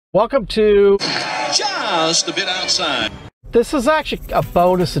Welcome to Just a Bit Outside. This is actually a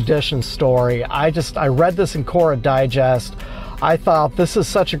bonus edition story. I read this in Quora Digest. I thought this is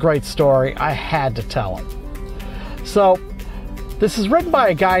such a great story, I had to tell it. So, this is written by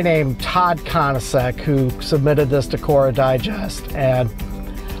a guy named Todd Konicek who submitted this to Quora Digest. And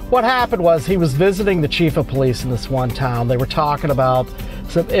what happened was he was visiting the chief of police in this one town. They were talking about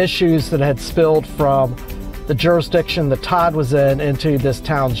some issues that had spilled from the jurisdiction that Todd was in into this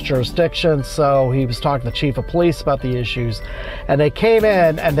town's jurisdiction. So he was talking to the chief of police about the issues, and they came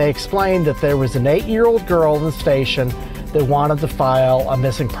in and they explained that there was an 8-year-old girl in the station that wanted to file a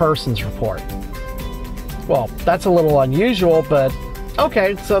missing persons report. Well, that's a little unusual, but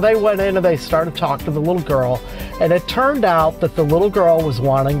okay. So they went in and they started talking to the little girl, and it turned out that the little girl was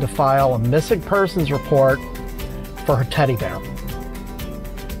wanting to file a missing persons report for her teddy bear.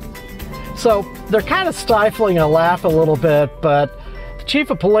 So they're kind of stifling a laugh a little bit, but the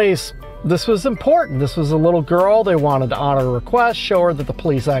chief of police, this was important. This was a little girl. They wanted to honor a request, show her that the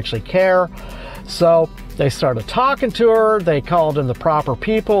police actually care. So they started talking to her. They called in the proper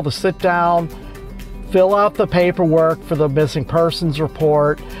people to sit down, fill out the paperwork for the missing persons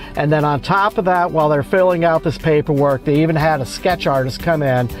report. And then on top of that, while they're filling out this paperwork, they even had a sketch artist come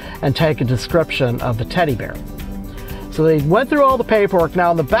in and take a description of the teddy bear. So they went through all the paperwork.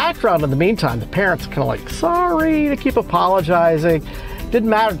 Now in the background, in the meantime, the parents kind of like, sorry, they keep apologizing. Didn't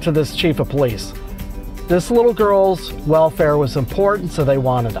matter to this chief of police. This little girl's welfare was important, so they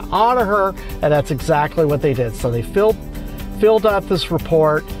wanted to honor her, and that's exactly what they did. So they filled out this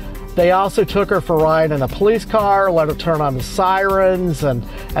report. They also took her for a ride in a police car, let her turn on the sirens and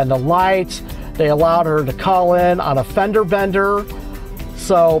the lights. They allowed her to call in on a fender bender.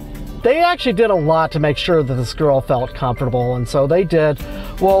 So they actually did a lot to make sure that this girl felt comfortable, and so they did.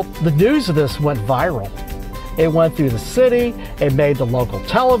 Well, the news of this went viral. It went through the city, it made the local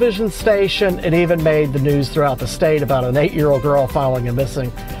television station, it even made the news throughout the state about an 8-year-old girl filing a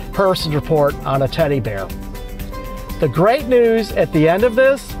missing persons report on a teddy bear. The great news at the end of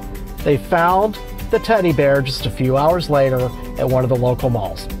this, they found the teddy bear just a few hours later at one of the local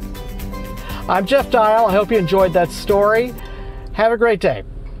malls. I'm Jeff Dial. I hope you enjoyed that story. Have a great day.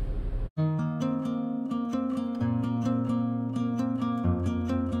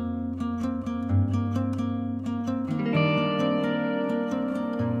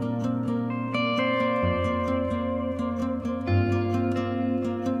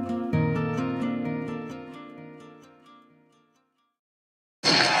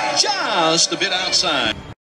 Just a Bit Outside.